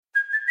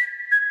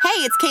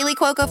Hey, it's Kaylee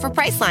Cuoco for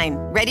Priceline.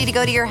 Ready to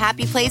go to your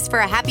happy place for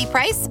a happy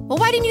price? Well,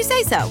 why didn't you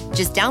say so?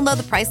 Just download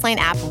the Priceline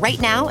app right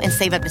now and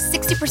save up to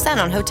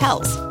 60% on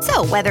hotels.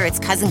 So whether it's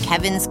Cousin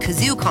Kevin's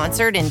Kazoo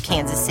Concert in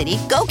Kansas City,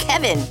 go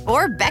Kevin,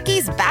 or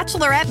Becky's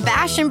Bachelorette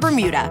Bash in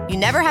Bermuda, you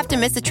never have to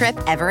miss a trip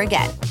ever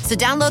again. So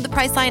download the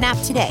Priceline app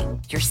today.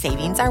 Your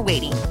savings are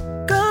waiting.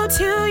 Go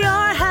to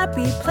your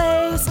happy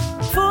place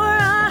for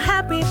a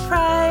happy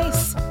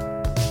price.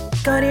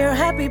 Go to your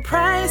happy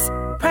price,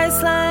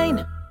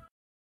 Priceline.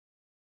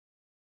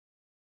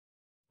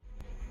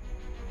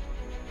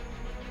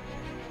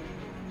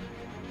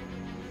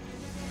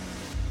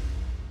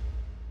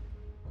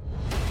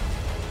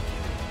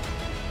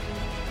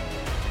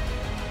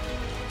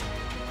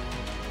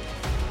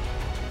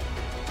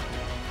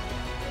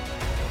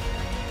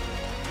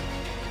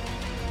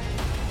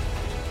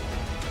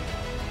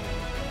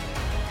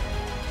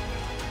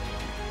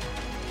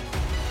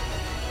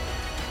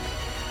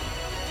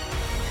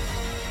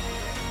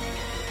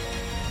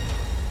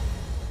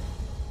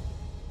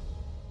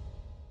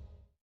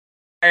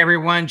 Hi,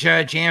 everyone.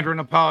 Judge Andrew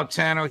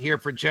Napolitano here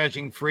for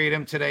Judging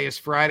Freedom. Today is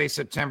Friday,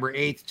 September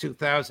 8th,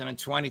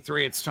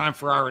 2023. It's time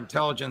for our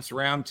Intelligence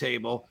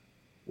Roundtable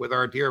with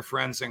our dear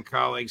friends and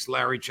colleagues,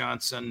 Larry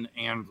Johnson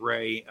and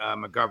Ray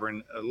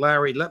McGovern.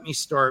 Larry, let me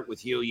start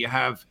with you. You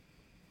have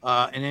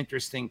an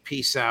interesting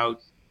piece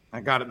out.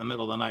 I got it in the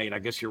middle of the night. I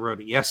guess you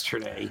wrote it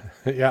yesterday.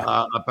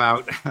 Yeah.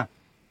 About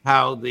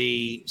how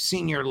the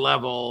senior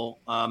level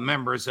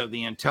members of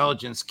the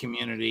intelligence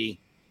community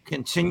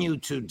continue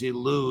to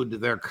delude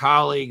their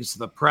colleagues,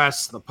 the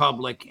press, the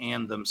public,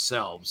 and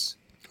themselves.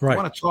 Right.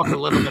 I want to talk a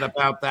little bit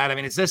about that. I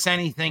mean, is this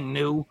anything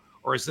new,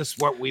 or is this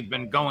what we've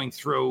been going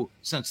through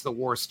since the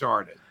war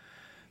started?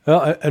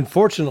 Well,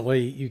 unfortunately,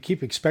 you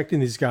keep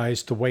expecting these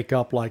guys to wake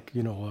up like,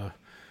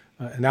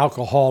 an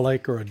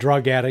alcoholic or a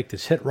drug addict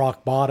that's hit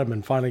rock bottom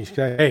and finally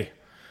say, hey,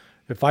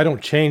 if I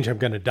don't change, I'm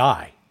going to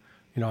die.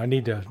 I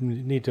need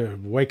to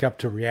wake up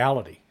to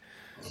reality.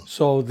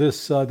 So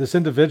this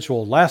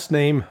individual, last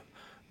name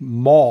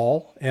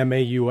Maul,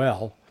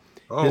 M-A-U-L,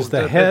 is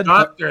the head. The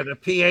doctor, the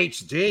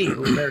PhD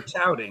who they're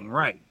touting,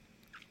 right?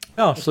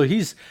 Oh, so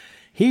he's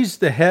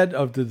the head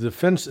of the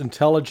Defense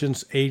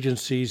Intelligence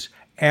Agency's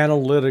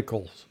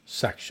analytical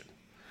section,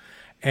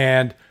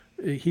 and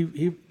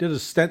he did a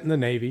stint in the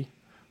Navy,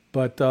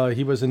 but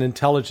he was an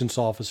intelligence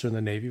officer in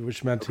the Navy,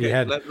 which meant he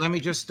had. Let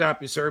me just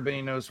stop you so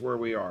everybody knows where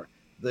we are.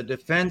 The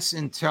Defense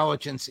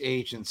Intelligence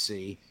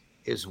Agency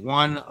is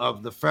one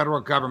of the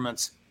federal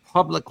government's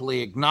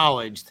publicly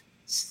acknowledged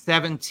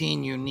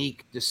 17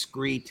 unique,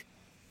 discrete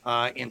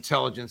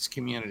intelligence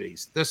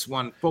communities. This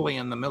one fully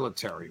in the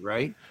military,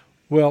 right?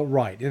 Well,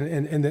 right.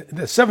 And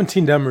the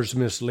 17 number is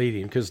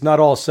misleading because not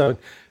all seven.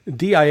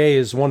 DIA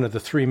is one of the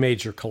three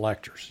major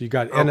collectors. You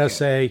got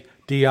NSA,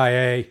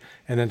 DIA,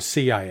 and then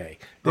CIA.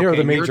 They are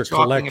the major collectors.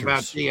 You're talking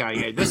about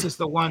DIA. This is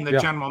the one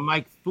that General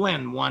Mike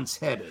Flynn once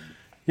headed.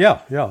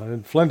 Yeah.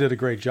 And Flynn did a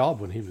great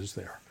job when he was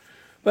there.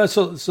 But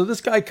so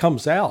this guy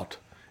comes out.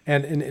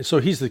 And so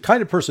he's the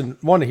kind of person,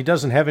 one, he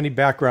doesn't have any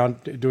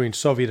background doing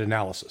Soviet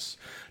analysis,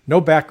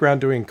 no background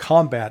doing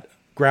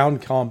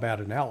ground combat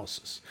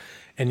analysis.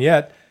 And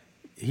yet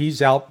he's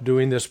out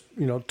doing this,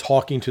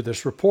 talking to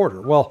this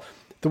reporter. Well,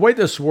 the way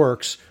this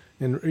works,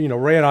 and,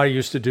 Ray and I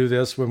used to do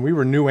this when we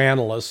were new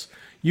analysts,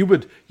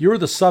 you're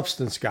the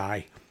substance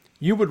guy.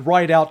 You would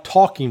write out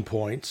talking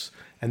points,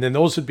 and then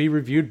those would be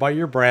reviewed by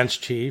your branch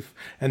chief,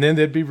 and then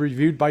they'd be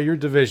reviewed by your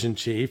division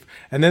chief,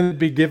 and then they'd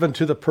be given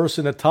to the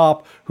person at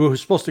top who is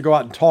supposed to go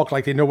out and talk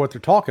like they know what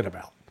they're talking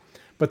about.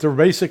 But they're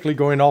basically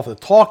going off the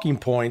talking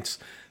points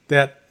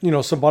that,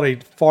 somebody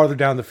farther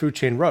down the food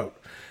chain wrote.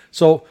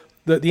 So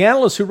the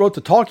analyst who wrote the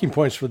talking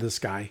points for this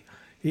guy,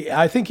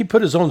 I think he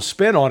put his own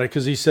spin on it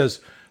because he says,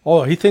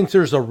 he thinks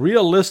there's a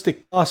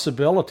realistic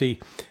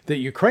possibility that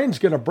Ukraine's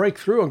going to break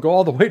through and go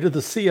all the way to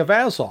the Sea of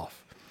Azov.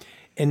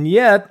 And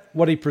yet,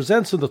 what he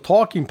presents in the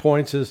talking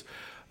points is,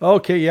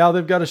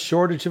 they've got a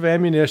shortage of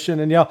ammunition,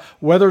 and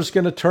weather's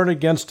going to turn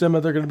against them,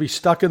 and they're going to be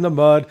stuck in the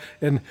mud,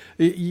 and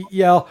they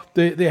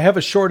have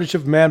a shortage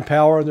of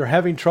manpower, and they're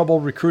having trouble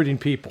recruiting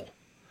people.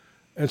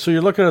 And so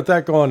you're looking at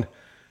that going,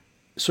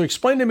 so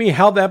explain to me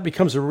how that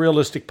becomes a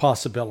realistic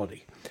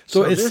possibility.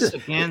 So this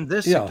again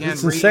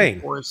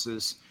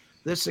reinforces.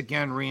 This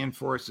again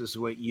reinforces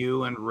what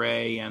you and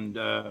Ray and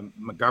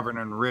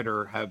McGovern and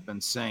Ritter have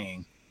been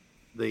saying.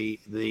 Those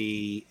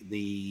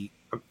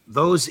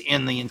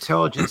in the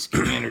intelligence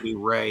community,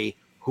 Ray,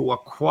 who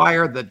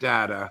acquire the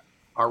data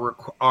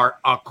are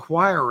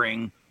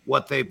acquiring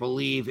what they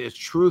believe is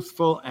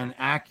truthful and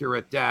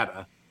accurate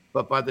data.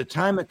 But by the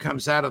time it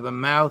comes out of the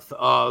mouth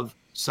of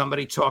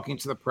somebody talking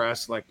to the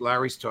press, like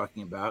Larry's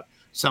talking about,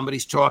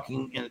 somebody's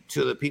talking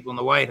to the people in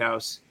the White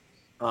House,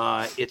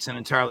 it's an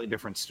entirely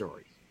different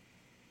story.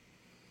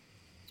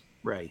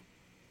 Ray.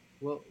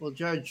 Well,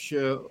 Judge,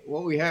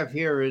 what we have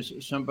here is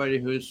somebody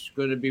who's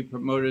going to be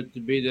promoted to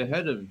be the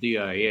head of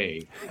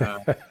DIA.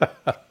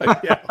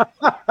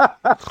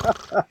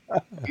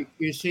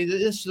 You see,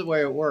 this is the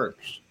way it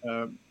works.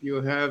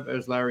 You have,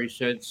 as Larry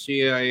said,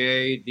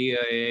 CIA,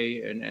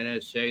 DIA, and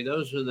NSA.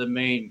 Those are the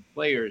main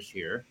players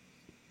here.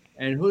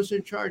 And who's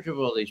in charge of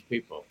all these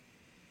people?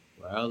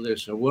 Well,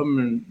 there's a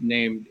woman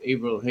named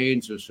Avril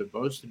Haines who's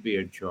supposed to be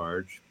in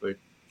charge, but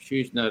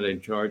she's not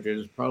in charge, and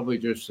it's probably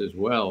just as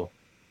well.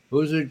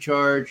 Who's in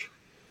charge?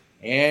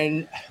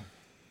 And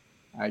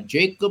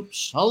Jacob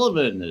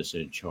Sullivan is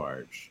in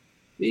charge.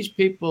 These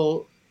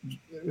people.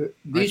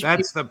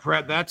 That's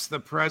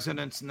the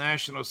president's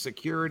national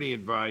security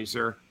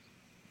advisor,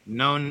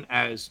 known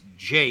as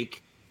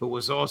Jake, who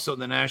was also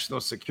the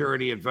national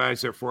security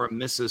advisor for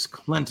Mrs.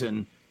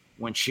 Clinton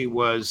when she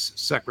was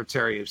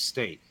Secretary of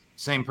State.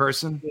 Same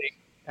person?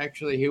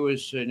 Actually, he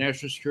was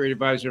national security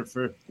advisor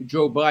for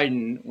Joe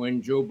Biden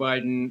when Joe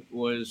Biden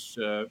was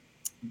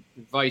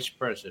vice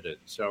president.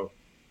 So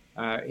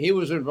he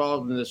was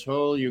involved in this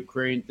whole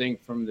Ukraine thing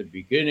from the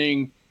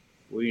beginning.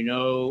 We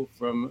know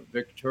from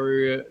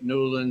Victoria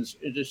Nuland's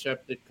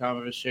intercepted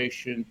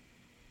conversation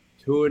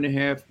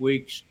 2.5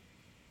 weeks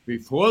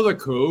before the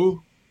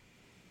coup,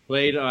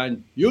 played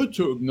on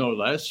YouTube no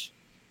less,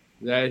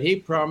 that he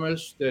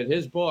promised that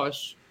his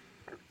boss,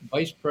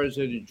 Vice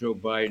President Joe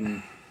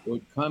Biden,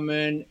 would come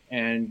in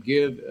and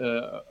give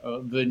a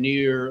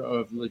veneer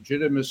of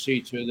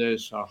legitimacy to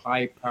this, a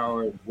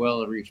high-powered,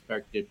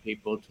 well-respected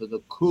people, to the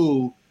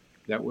coup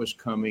that was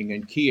coming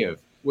in Kiev,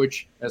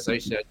 which, as I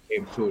said,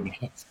 came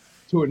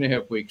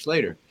 2.5 weeks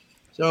later.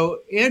 So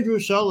Jacob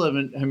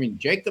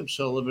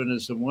Sullivan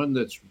is the one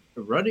that's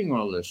running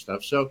all this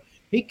stuff. So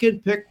he can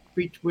pick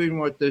between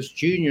what this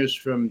genius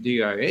from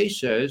DIA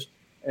says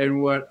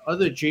and what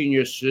other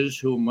geniuses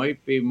who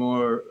might be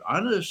more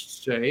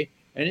honest say,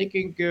 and he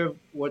can give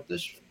what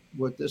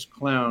this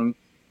clown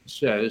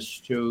says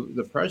to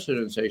the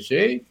president. Say,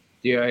 see,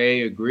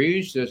 DIA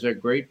agrees. There's a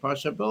great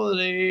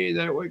possibility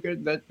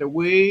that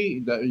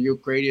the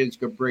Ukrainians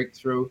could break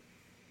through.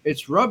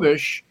 It's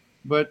rubbish.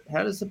 But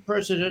how does the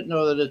president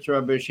know that it's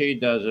rubbish? He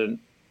doesn't.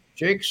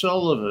 Jake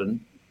Sullivan,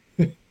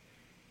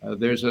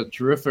 there's a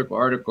terrific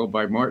article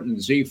by Martin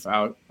Zeef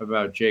out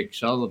about Jake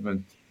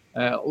Sullivan.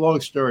 Long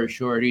story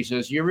short, he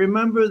says, you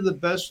remember the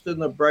best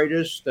and the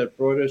brightest that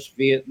brought us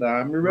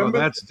Vietnam? Remember?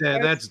 Well,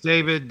 that's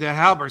David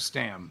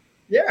Halberstam.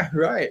 Yeah,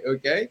 right.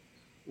 Okay.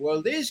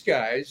 Well, these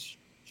guys,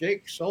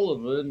 Jake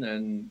Sullivan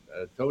and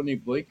Tony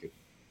Blinken,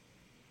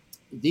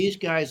 these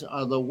guys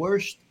are the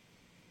worst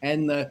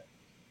and the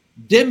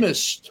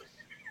dimmest.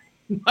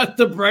 Not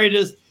the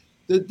brightest,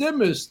 the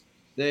dimmest.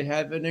 They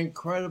have an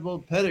incredible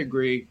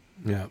pedigree.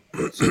 Yeah.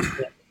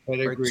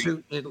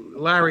 Pedigree.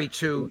 Larry,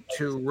 to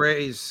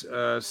raise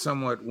a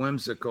somewhat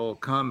whimsical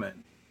comment,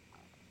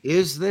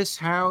 is this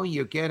how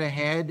you get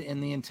ahead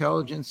in the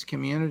intelligence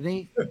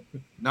community?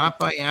 Not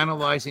by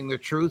analyzing the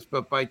truth,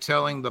 but by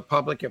telling the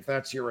public, if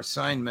that's your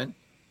assignment,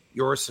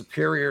 your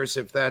superiors,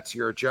 if that's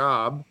your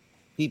job,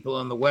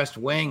 people in the West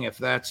Wing, if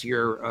that's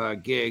your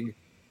gig,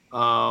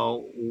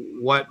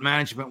 what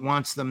management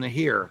wants them to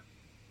hear,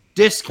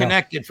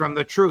 disconnected from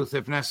the truth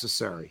if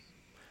necessary.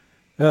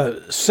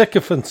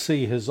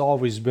 Sycophancy has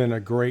always been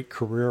a great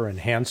career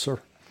enhancer.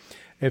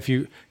 If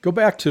you go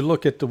back to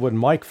look at when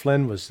Mike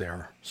Flynn was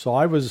there, so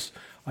I was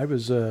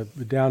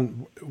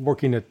down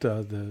working at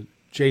the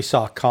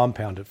JSOC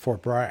compound at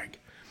Fort Bragg,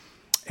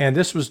 and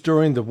this was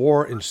during the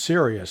war in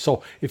Syria.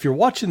 So if you're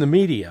watching the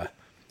media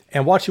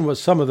and watching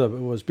what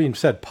was being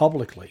said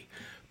publicly,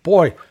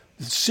 boy,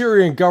 the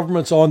Syrian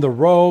government's on the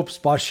ropes.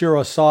 Bashar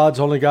Assad's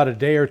only got a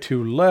day or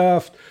two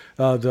left.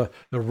 The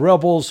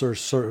rebels are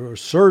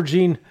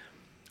surging.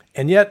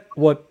 And yet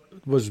what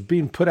was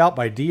being put out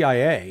by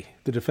DIA,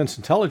 the Defense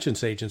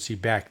Intelligence Agency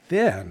back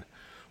then,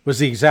 was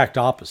the exact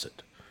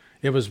opposite.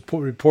 It was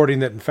reporting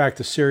that, in fact,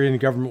 the Syrian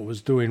government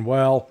was doing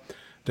well,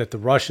 that the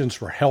Russians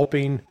were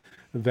helping,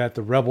 that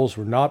the rebels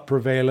were not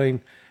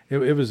prevailing.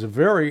 It was a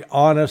very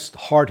honest,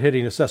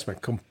 hard-hitting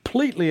assessment,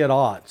 completely at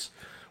odds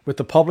with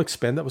the public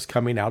spin that was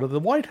coming out of the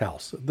White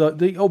House, the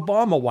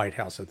Obama White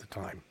House at the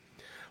time.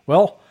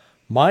 Well,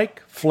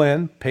 Mike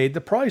Flynn paid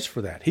the price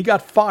for that. He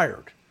got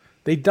fired.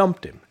 They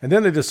dumped him. And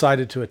then they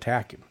decided to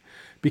attack him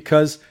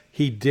because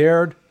he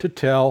dared to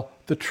tell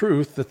the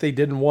truth that they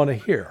didn't want to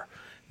hear.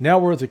 Now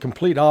we're at the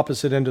complete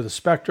opposite end of the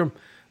spectrum.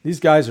 These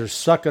guys are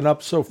sucking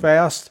up so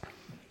fast,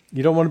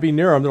 you don't want to be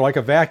near them. They're like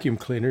a vacuum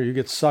cleaner. You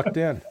get sucked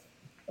in.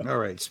 All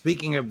right.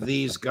 Speaking of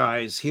these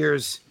guys,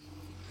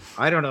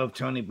 I don't know if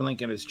Tony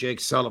Blinken is Jake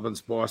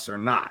Sullivan's boss or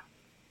not,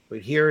 but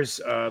here's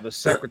the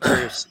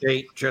Secretary of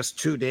State just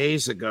 2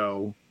 days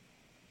ago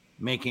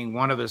making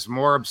one of his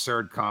more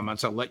absurd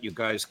comments. I'll let you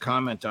guys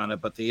comment on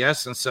it, but the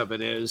essence of it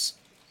is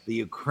the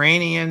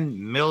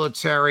Ukrainian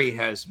military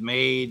has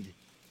made,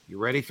 you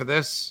ready for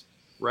this,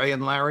 Ray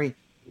and Larry?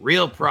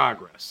 Real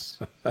progress.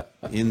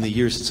 In the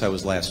year since I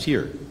was last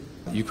here,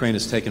 Ukraine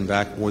has taken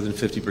back more than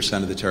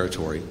 50% of the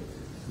territory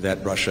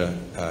that Russia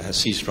has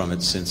seized from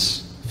it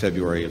since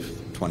February of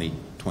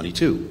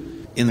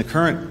 2022. In the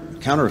current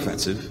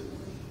counteroffensive,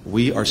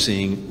 we are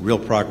seeing real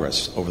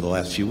progress over the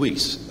last few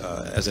weeks.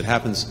 As it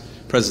happens,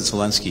 President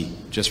Zelensky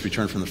just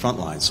returned from the front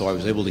line, so I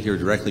was able to hear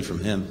directly from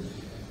him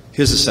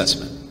his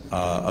assessment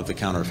of the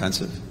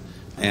counteroffensive.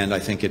 And I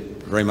think it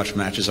very much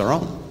matches our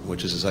own,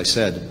 which is, as I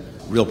said,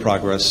 real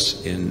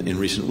progress in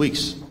recent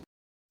weeks.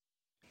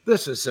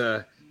 This is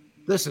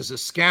a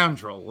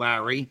scoundrel,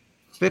 Larry.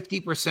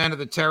 50% of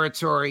the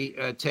territory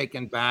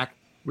taken back.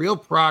 Real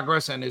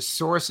progress, and his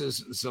source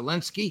is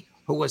Zelensky,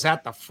 who was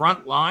at the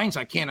front lines.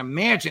 I can't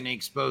imagine he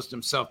exposed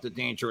himself to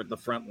danger at the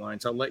front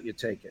lines. I'll let you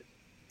take it.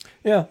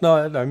 Yeah, no,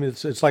 I mean,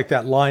 it's like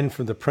that line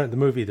from the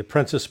movie The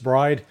Princess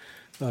Bride.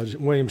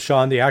 William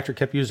Shawn, the actor,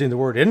 kept using the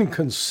word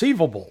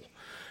inconceivable.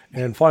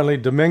 And finally,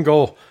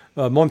 Domingo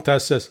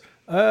Montes says,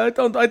 I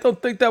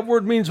don't think that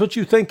word means what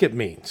you think it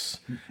means.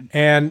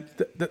 And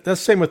that's the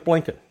same with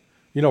Blinken.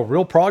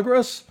 Real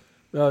progress?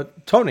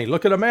 Tony,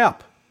 look at a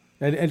map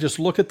and just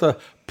look at the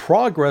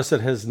progress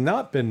that has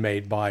not been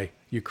made by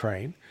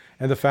Ukraine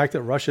and the fact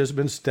that Russia has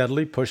been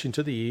steadily pushing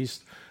to the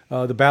east.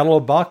 The Battle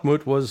of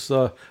Bakhmut was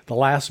the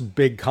last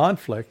big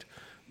conflict,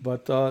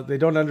 but they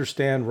don't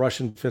understand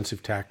Russian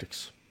defensive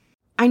tactics.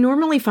 I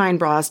normally find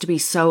bras to be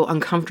so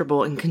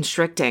uncomfortable and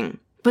constricting,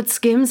 but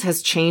Skims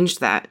has changed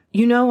that.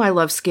 I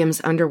love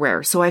Skims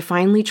underwear, so I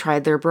finally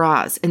tried their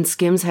bras, and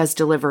Skims has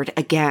delivered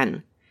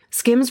again.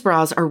 Skims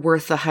bras are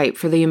worth the hype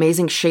for the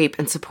amazing shape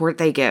and support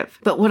they give,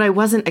 but what I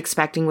wasn't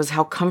expecting was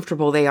how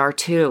comfortable they are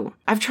too.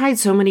 I've tried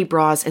so many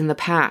bras in the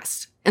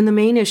past, and the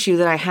main issue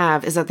that I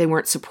have is that they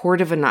weren't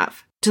supportive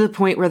enough, to the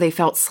point where they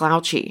felt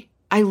slouchy.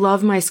 I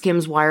love my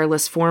Skims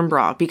wireless form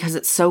bra because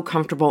it's so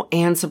comfortable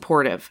and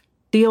supportive.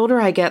 The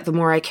older I get, the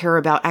more I care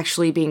about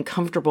actually being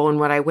comfortable in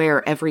what I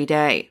wear every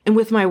day. And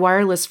with my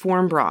wireless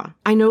form bra,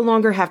 I no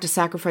longer have to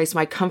sacrifice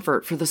my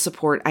comfort for the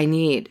support I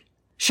need.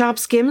 Shop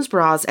Skims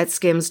bras at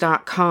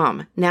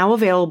skims.com, now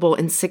available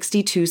in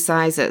 62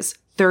 sizes,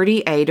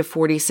 30A to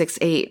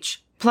 46H.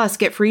 Plus,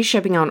 get free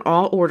shipping on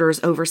all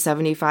orders over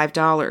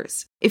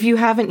 $75. If you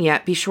haven't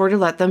yet, be sure to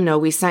let them know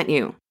we sent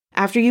you.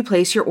 After you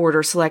place your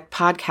order, select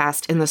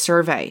podcast in the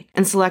survey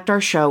and select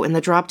our show in the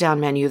drop-down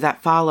menu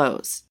that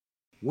follows.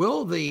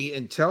 Will the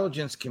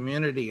intelligence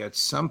community at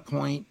some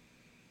point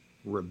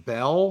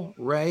rebel,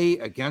 Ray,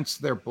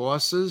 against their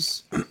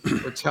bosses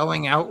for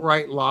telling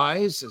outright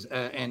lies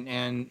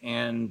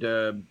and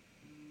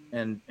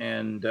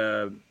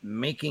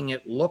making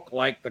it look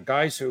like the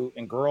guys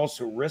and girls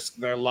who risk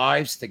their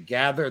lives to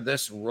gather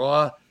this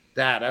raw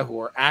data, who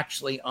are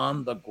actually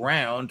on the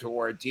ground, who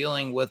are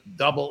dealing with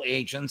double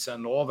agents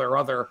and all their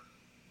other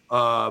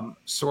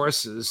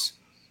sources,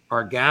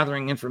 are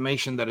gathering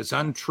information that is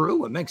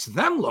untrue? It makes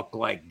them look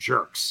like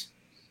jerks.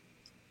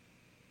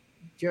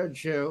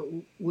 Judge,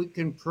 we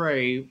can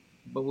pray,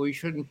 but we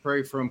shouldn't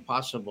pray for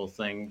impossible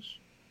things.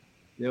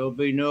 There will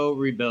be no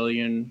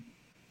rebellion,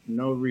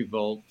 no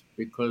revolt,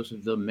 because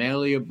of the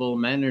malleable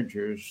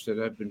managers that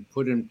have been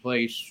put in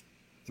place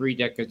 3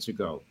 decades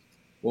ago.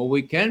 What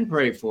we can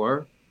pray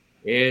for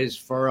is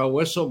for a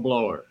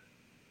whistleblower.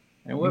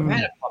 And we've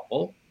had a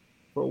couple.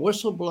 For a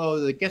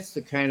whistleblower that gets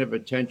the kind of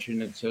attention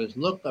that says,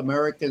 look,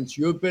 Americans,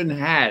 you've been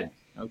had,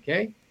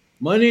 okay?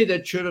 Money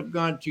that should have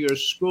gone to your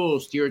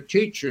schools, to your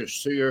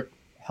teachers, to your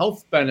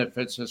health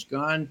benefits has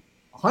gone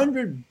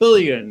 $100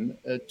 billion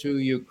to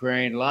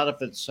Ukraine. A lot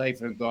of it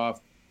siphoned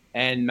off.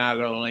 And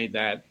not only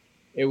that,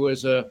 it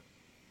was a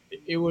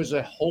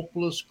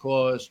hopeless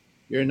cause.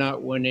 You're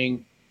not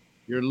winning,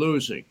 you're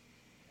losing.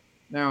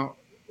 Now,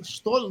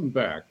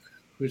 Stoltenberg,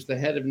 who's the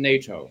head of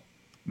NATO,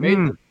 made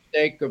the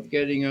mistake of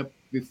getting up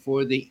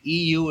before the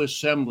EU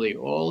Assembly,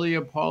 all the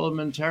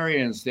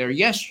parliamentarians there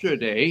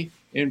yesterday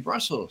in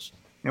Brussels.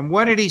 And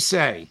what did he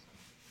say?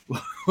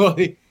 Well,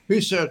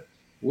 he said,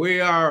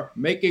 we are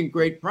making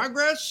great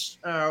progress.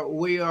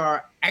 We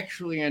are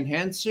actually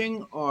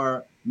enhancing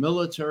our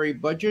military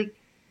budget,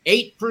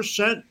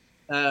 8%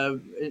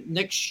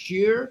 next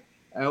year.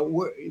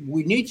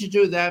 We need to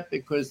do that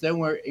because then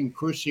we're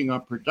increasing our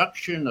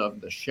production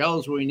of the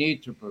shells we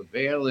need to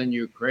prevail in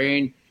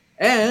Ukraine.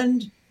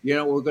 And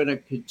we're going to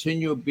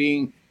continue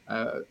being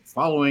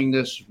following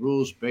this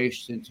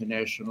rules-based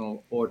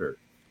international order.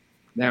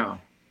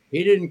 Now,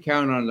 he didn't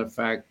count on the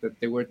fact that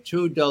there were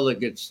 2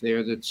 delegates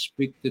there that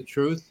speak the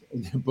truth.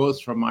 And they're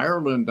both from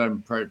Ireland,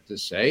 I'm proud to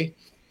say.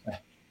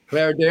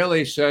 Claire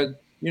Daly said,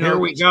 Here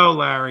we go,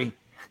 Larry.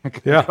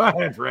 Yeah. Go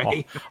ahead,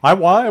 Ray. I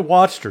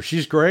watched her.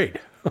 She's great.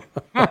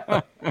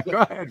 Go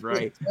ahead,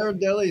 Ray. Claire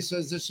Daly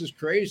says this is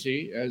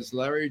crazy, as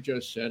Larry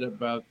just said,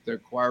 about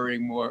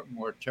acquiring more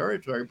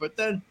territory. But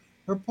then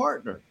her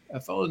partner, a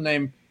fellow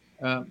named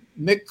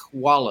Mick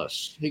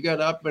Wallace, he got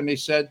up and he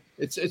said,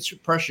 it's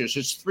precious.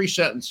 It's 3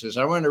 sentences.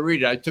 I want to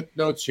read it. I took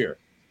notes here.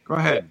 Go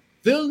ahead.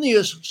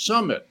 Vilnius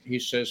Summit, he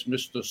says,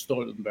 Mr.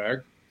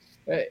 Stoltenberg.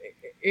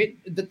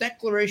 The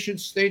declaration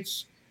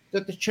states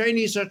that the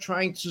Chinese are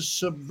trying to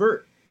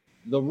subvert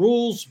the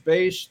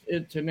rules-based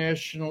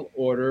international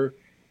order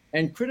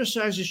and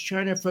criticizes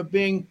China for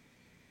being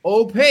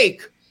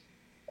opaque,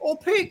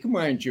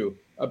 mind you,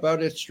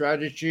 about its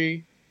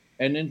strategy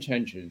and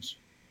intentions.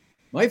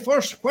 My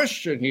first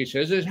question, he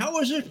says, is how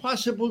is it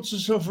possible to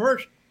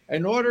subvert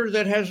an order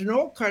that has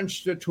no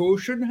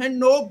constitution and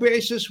no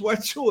basis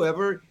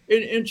whatsoever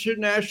in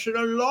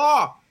international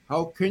law?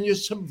 How can you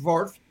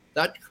subvert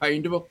that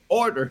kind of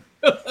order.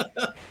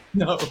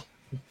 No.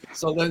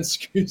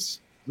 Zelensky's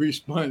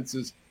response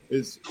is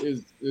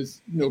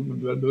blah,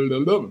 blah, blah,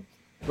 blah.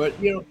 But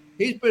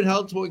he's been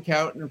held to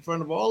account in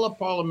front of all the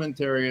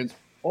parliamentarians.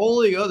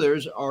 All the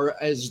others are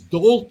as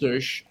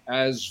doltish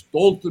as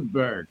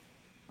Stoltenberg,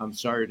 I'm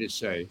sorry to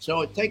say.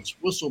 So it takes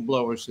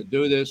whistleblowers to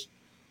do this.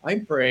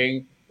 I'm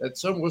praying that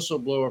some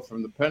whistleblower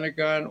from the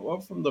Pentagon or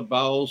from the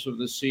bowels of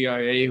the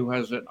CIA who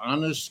has an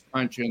honest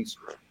conscience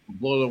will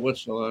blow the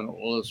whistle on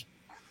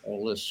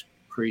all this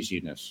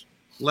craziness.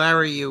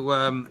 Larry,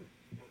 you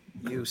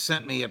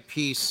sent me a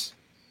piece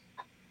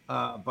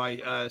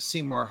by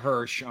Seymour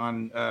Hersh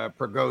on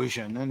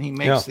Prigozhin, and he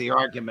makes the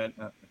argument.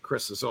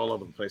 Chris is all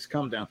over the place.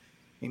 Calm down.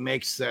 He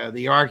makes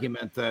the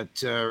argument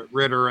that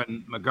Ritter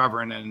and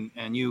McGovern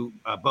and you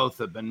both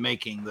have been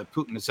making, that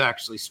Putin is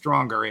actually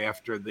stronger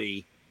after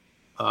the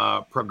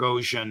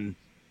Prigozhin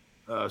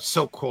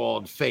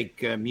so-called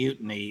fake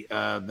mutiny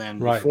than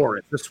before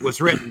it. This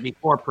was written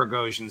before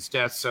Prigozhin's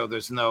death, so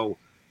there's no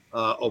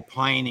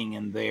opining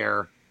in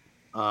there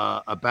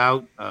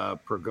about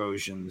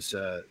Prigozhin's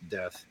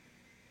death.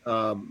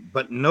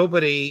 But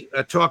nobody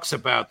talks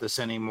about this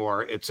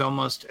anymore. It's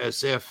almost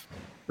as if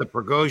the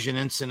Prigozhin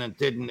incident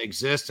didn't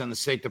exist, and the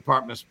State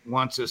Department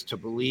wants us to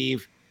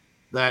believe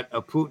that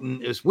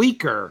Putin is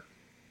weaker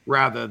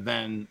rather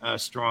than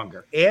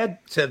stronger. Add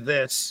to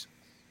this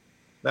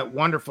that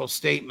wonderful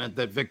statement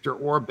that Viktor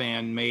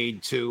Orban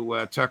made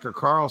to Tucker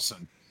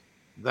Carlson,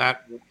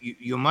 that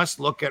you must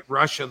look at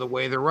Russia the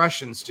way the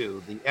Russians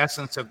do. The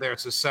essence of their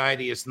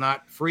society is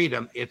not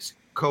freedom, it's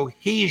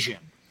cohesion.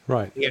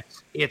 Right.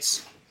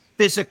 It's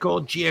physical,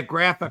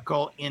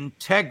 geographical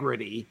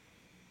integrity,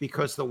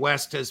 because the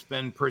West has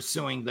been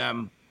pursuing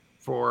them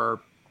for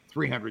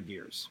 300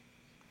 years.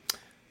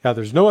 Now,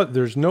 there's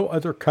no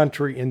other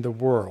country in the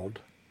world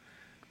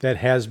that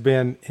has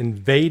been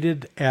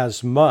invaded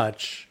as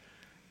much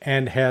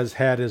and has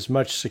had as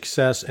much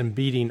success in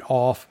beating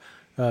off,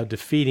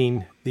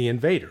 defeating the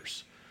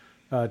invaders,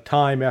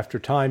 time after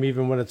time,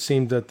 even when it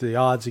seemed that the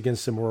odds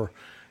against them were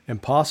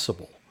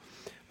impossible.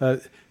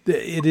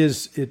 It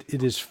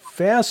is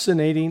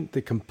fascinating,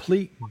 the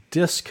complete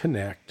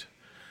disconnect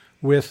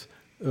with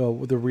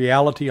the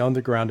reality on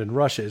the ground in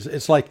Russia.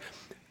 It's like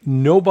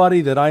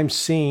nobody that I'm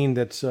seeing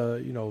that's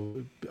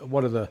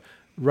one of the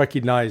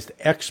recognized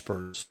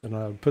experts, and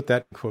I put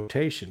that in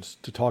quotations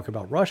to talk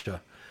about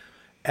Russia,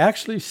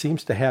 actually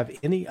seems to have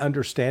any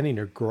understanding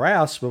or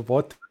grasp of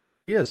what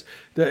it is.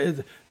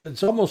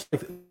 It's almost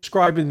like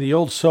describing the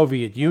old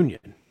Soviet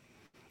Union,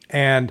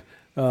 and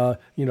the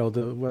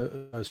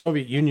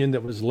Soviet Union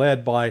that was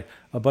led by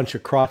a bunch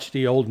of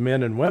crotchety old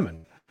men and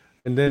women,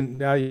 and then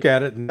now you look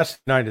at it, and that's the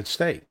United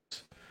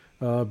States.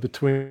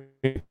 Between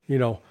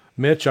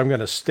Mitch, I'm going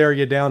to stare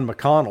you down,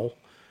 McConnell,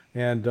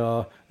 and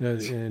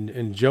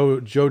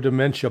Joe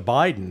Dementia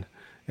Biden,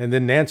 and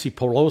then Nancy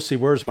Pelosi,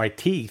 where's my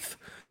teeth?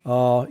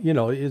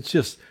 It's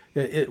just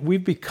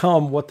we've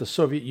become what the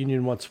Soviet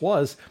Union once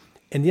was,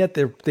 and yet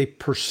they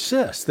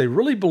persist. They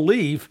really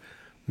believe,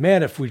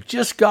 man, if we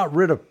just got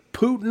rid of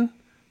Putin,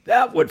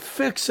 that would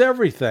fix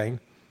everything.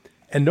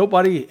 And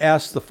nobody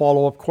asks the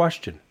follow-up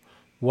question: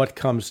 what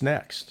comes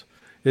next?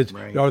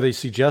 Are they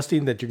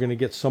suggesting that you're going to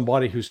get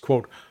somebody who's,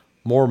 quote,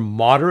 more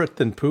moderate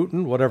than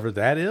Putin, whatever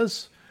that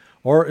is?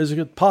 Or is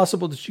it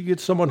possible that you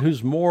get someone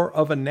who's more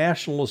of a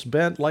nationalist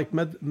bent like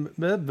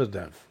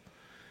Medvedev?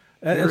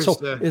 And so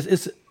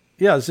it's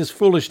this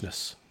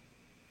foolishness.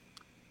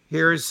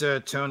 Here's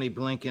Tony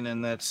Blinken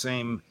in that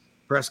same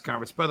press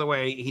conference. By the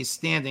way, he's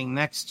standing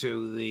next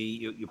to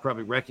you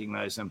probably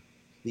recognize him,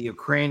 the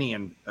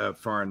Ukrainian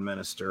foreign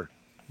minister.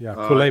 Yeah,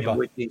 Kuleba.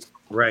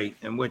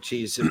 In which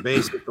he's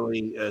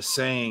basically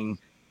saying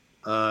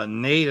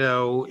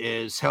NATO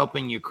is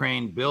helping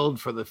Ukraine build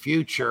for the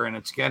future, and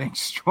it's getting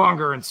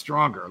stronger and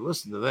stronger.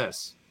 Listen to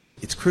this.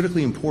 It's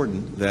critically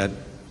important that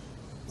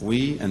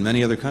we and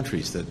many other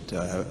countries that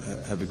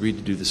have agreed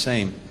to do the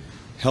same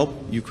help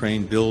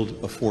Ukraine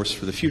build a force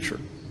for the future,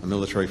 a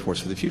military force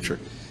for the future,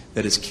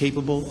 that is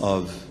capable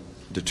of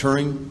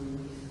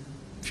deterring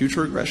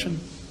future aggression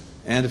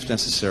and, if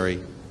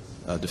necessary,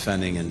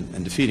 defending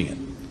and defeating it.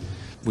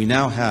 We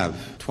now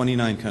have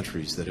 29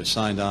 countries that have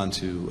signed on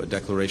to a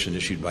declaration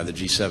issued by the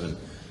G7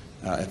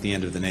 at the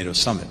end of the NATO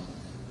summit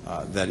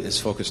that is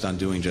focused on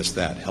doing just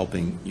that,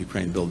 helping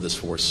Ukraine build this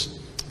force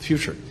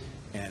future.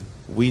 And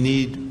we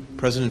need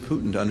President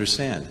Putin to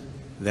understand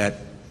that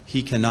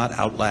he cannot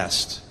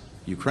outlast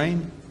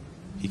Ukraine,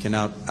 he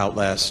cannot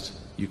outlast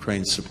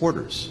Ukraine's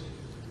supporters,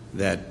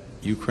 that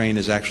Ukraine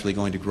is actually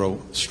going to grow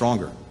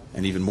stronger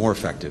and even more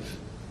effective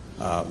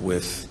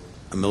with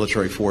a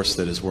military force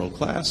that is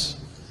world-class,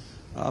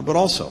 but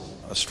also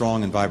a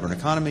strong and vibrant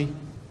economy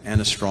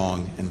and a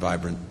strong and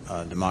vibrant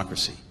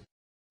democracy.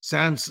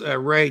 Sounds,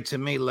 Ray, to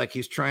me like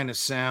he's trying to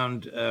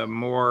sound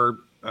more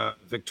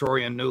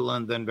Victoria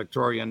Nuland than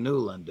Victoria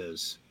Nuland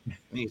is.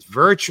 He's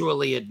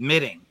virtually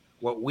admitting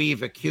what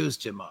we've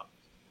accused him of,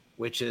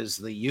 which is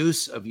the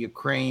use of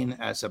Ukraine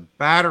as a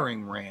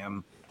battering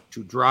ram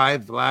to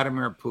drive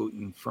Vladimir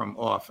Putin from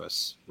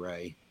office,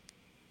 Ray.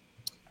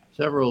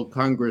 several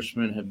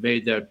congressmen have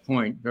made that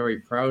point very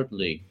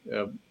proudly.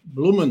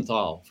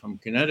 Blumenthal from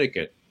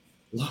Connecticut.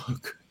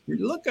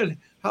 Look at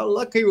how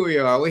lucky we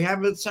are. We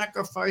haven't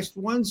sacrificed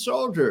one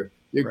soldier.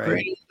 The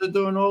Ukrainians are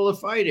doing all the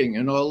fighting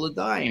and all the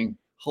dying.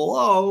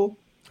 Hello?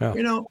 Yeah.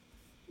 You know,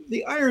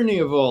 the irony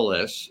of all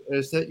this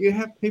is that you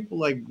have people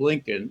like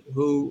Blinken,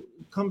 who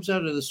comes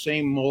out of the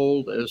same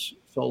mold as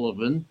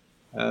Sullivan,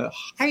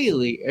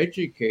 highly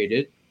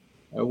educated.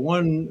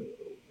 One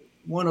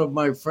of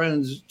my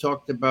friends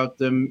talked about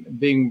them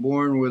being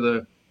born with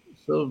a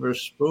silver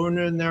spoon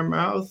in their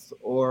mouth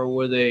or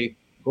with a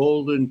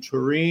golden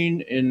tureen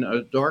in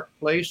a dark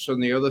place on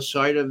the other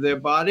side of their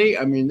body.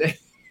 I mean,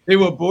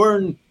 they're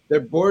born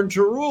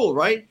to rule,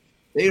 right?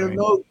 They don't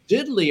know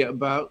diddly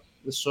about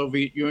the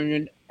Soviet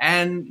Union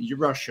and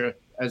Russia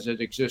as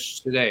it exists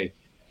today.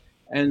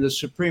 And the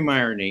supreme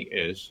irony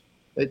is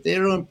that they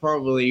don't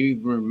probably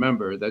even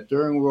remember that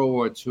during World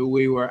War II,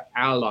 we were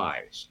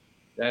allies.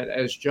 That,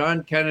 as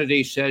John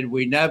Kennedy said,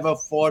 we never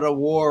fought a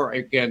war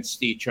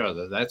against each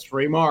other. That's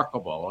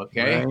remarkable,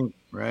 okay?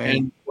 Right.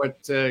 And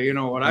what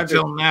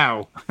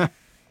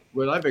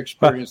I've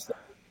experienced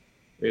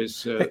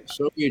is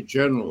Soviet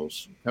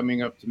generals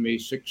coming up to me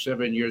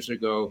 6-7 years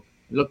ago,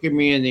 looking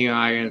me in the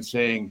eye and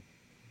saying,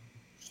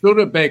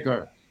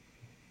 Studebaker,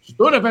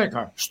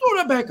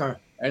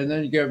 and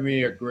then give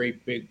me a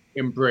great big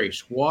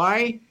embrace.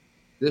 Why?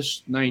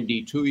 This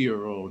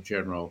 92-year-old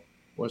general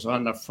was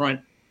on the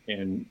front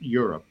in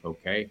Europe,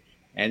 okay?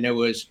 And there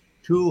was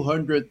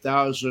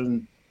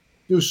 200,000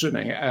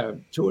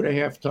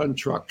 2.5-ton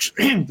trucks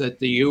that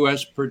the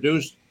U.S.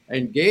 produced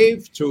and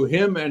gave to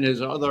him and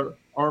his other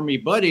army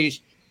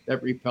buddies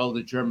that repelled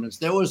the Germans.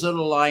 There was an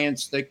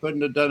alliance. They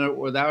couldn't have done it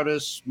without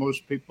us,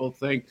 most people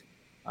think.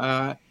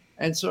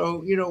 And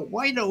so,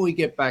 why don't we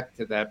get back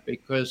to that?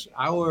 Because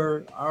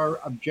our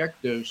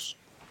objectives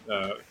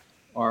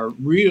are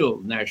real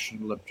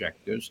national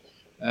objectives.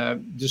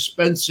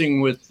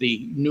 Dispensing with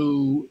the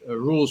new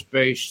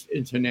rules-based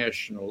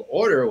international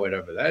order,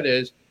 whatever that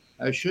is,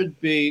 should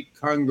be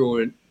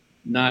congruent,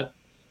 not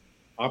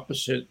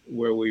opposite,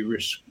 where we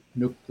risk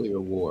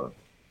nuclear war.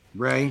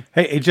 Ray?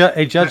 Hey,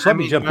 Judge, let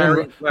me jump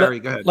in. Larry,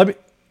 go ahead.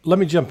 Let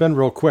me jump in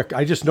real quick.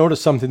 I just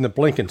noticed something that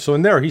Blinken. So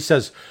in there, he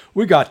says,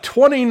 we got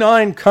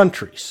 29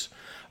 countries.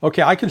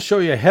 Okay, I can show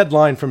you a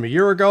headline from a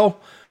year ago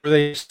where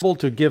they were able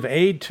to give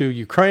aid to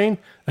Ukraine.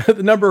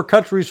 The number of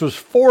countries was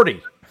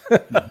 40.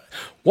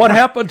 What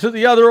happened to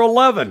the other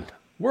 11?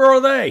 Where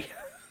are they?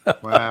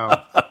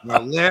 Wow.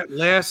 Well,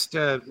 last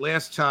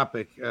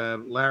topic,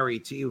 Larry,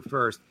 to you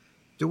first.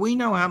 Do we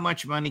know how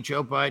much money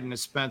Joe Biden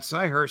has spent?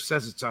 Cy Hirsch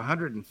says it's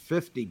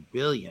 $150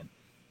 billion.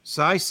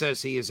 Cy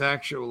says he is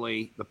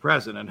actually, the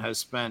president has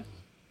spent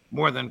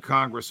more than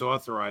Congress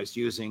authorized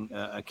using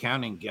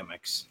accounting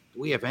gimmicks.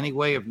 Do we have any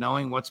way of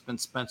knowing what's been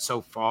spent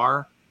so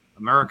far?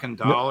 American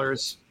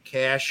dollars,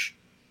 cash,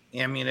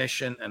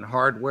 ammunition, and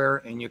hardware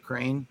in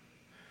Ukraine?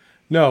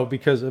 No,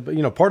 because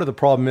part of the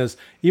problem is,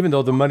 even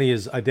though the money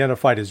is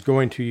identified as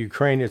going to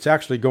Ukraine, it's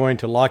actually going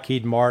to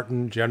Lockheed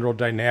Martin, General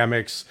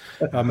Dynamics,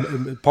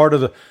 part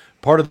of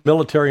the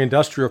military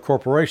industrial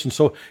corporation.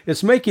 So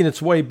it's making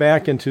its way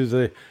back into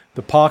the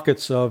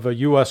pockets of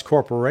U.S.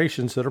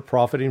 corporations that are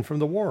profiting from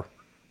the war.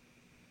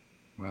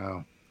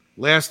 Wow.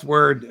 Last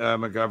word,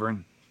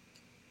 McGovern.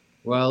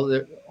 Well,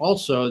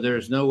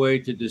 there's no way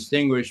to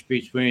distinguish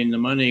between the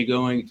money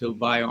going to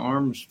buy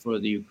arms for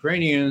the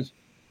Ukrainians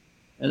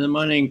and the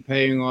money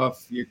paying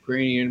off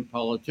Ukrainian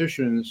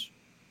politicians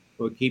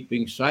for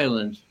keeping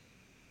silent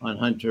on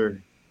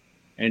Hunter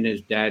and his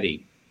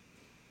daddy.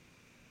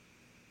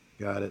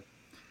 Got it.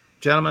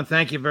 Gentlemen,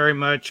 thank you very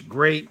much.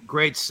 Great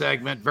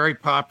segment. Very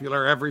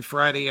popular every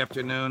Friday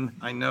afternoon.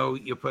 I know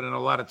you put in a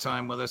lot of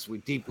time with us. We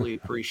deeply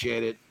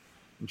appreciate it.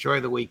 Enjoy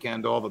the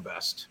weekend. All the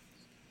best.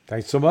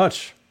 Thanks so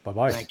much.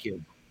 Bye-bye. Thank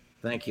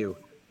you.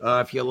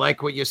 If you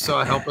like what you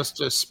saw, help us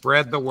to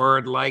spread the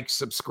word, like,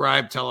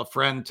 subscribe, tell a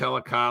friend, tell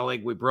a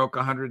colleague. We broke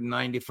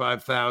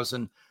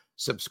 195,000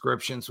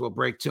 subscriptions. We'll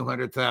break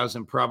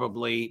 200,000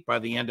 probably by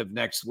the end of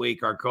next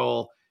week. Our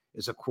goal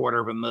is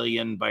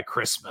 250,000 by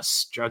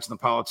Christmas. Judge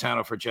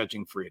Napolitano for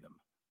Judging Freedom.